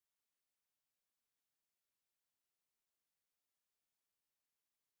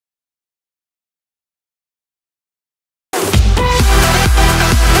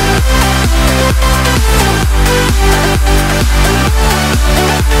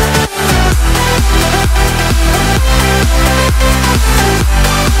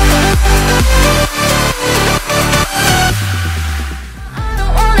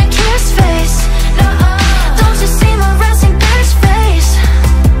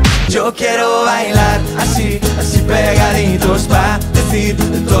Yo quiero bailar así, así pegaditos pa' decir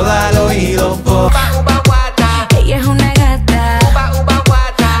de todo al oído. Ella es una gata,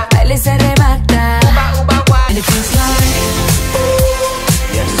 baila y se arrebata. And it feels like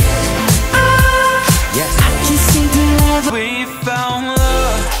I can see the love. We found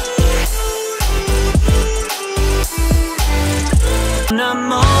love. The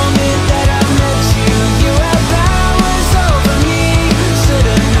moment that I met you, you had powers over me.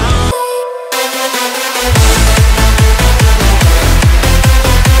 Should've known.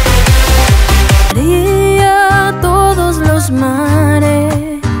 Haría todos los mares,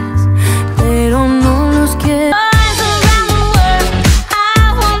 pero no los quiero.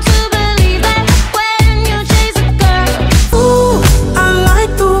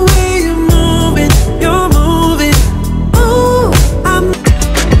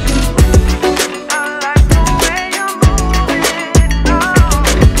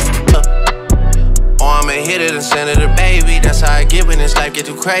 When this life get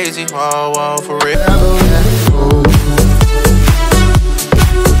too crazy, whoa, whoa, for real.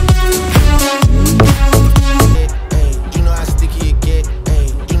 Hey, you know how sticky it get.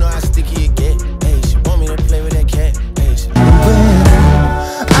 Hey, you know how sticky it get. Hey, she want me to play with that cat. Hey,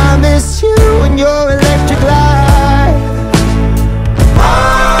 I miss you and your electric light.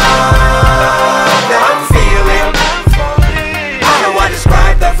 That I'm feeling. I don't want to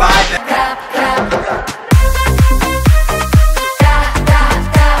describe that vibe.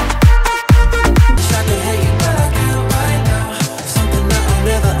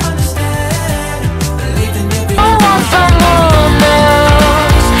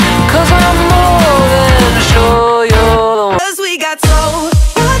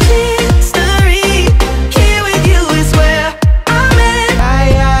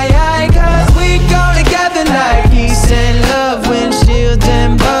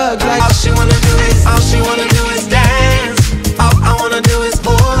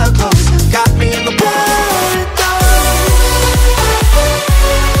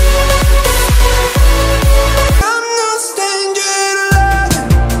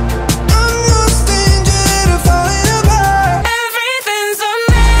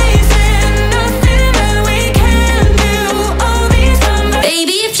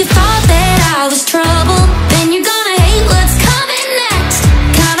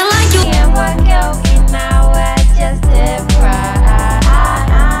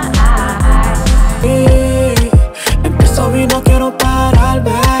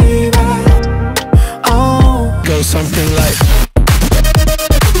 Something like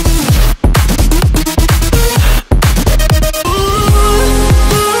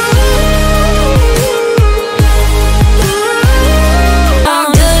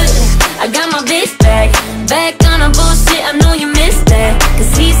I'm good, I got my bitch back on a bullshit, I know you missed that.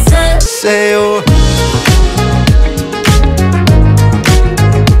 Cause he said, say oh.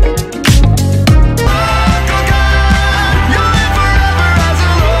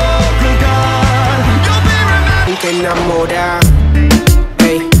 Enamorar.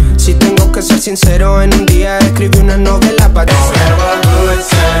 Hey, si tengo que ser sincero, en un día escribí una novela para ti.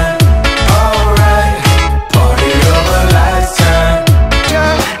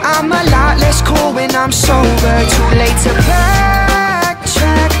 I'm a lot less cool when I'm sober. Too late to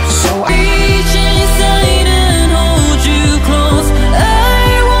backtrack. So I reach inside and hold you close.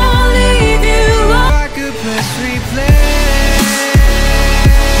 I won't leave you. I could press replay.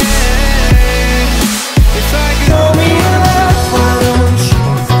 Show me your love, why don't you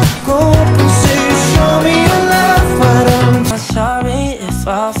go and say, show me your love, why don't you? I'm sorry if I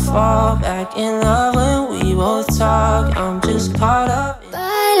fall back in love when we both talk. I'm just caught up in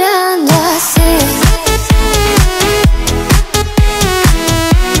bailando así.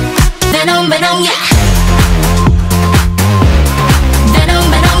 Venom, venom, yeah. Venom,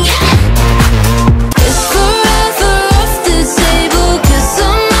 venom, yeah. It's forever off the table, 'cause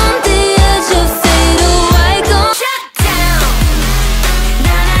I'm on the edge of fatal. I go shut down.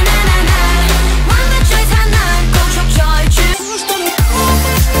 Na na na na na. 완벽 최선한 공격절주.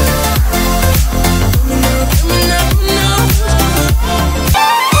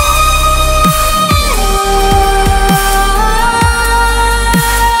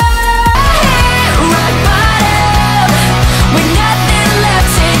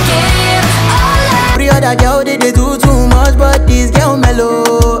 That girl did they do too much, but this girl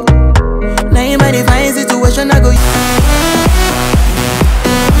mellow. Now in my divine situation, I go.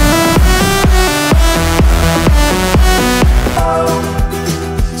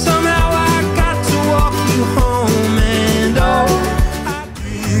 Somehow I got to walk you home, and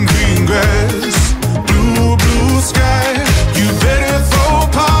green grass, blue sky. You better throw a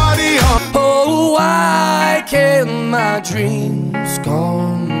party dreams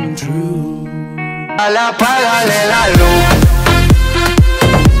come true. Apágale la luz.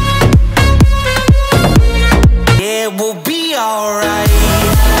 It will be alright.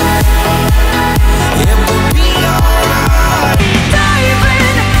 It will be alright.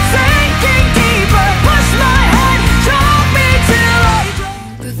 Diving, sinking deeper, push my head, drop me till I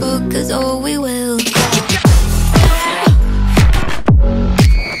drown. Cause oh we will.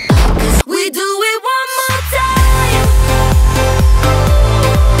 We do it one more time.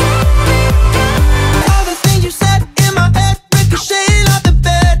 All the things you said in my head, ricocheting off the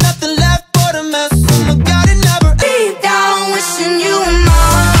bed, nothing left but a mess. Oh my God, it never ends. Deep down wishing you were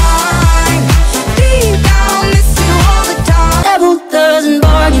mine. Deep down miss you all the time. Devil doesn't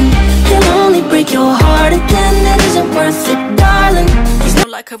bargain. He'll only break your heart again. It isn't worth it, darling. It's not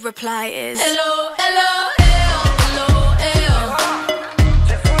like a reply is hello, hello.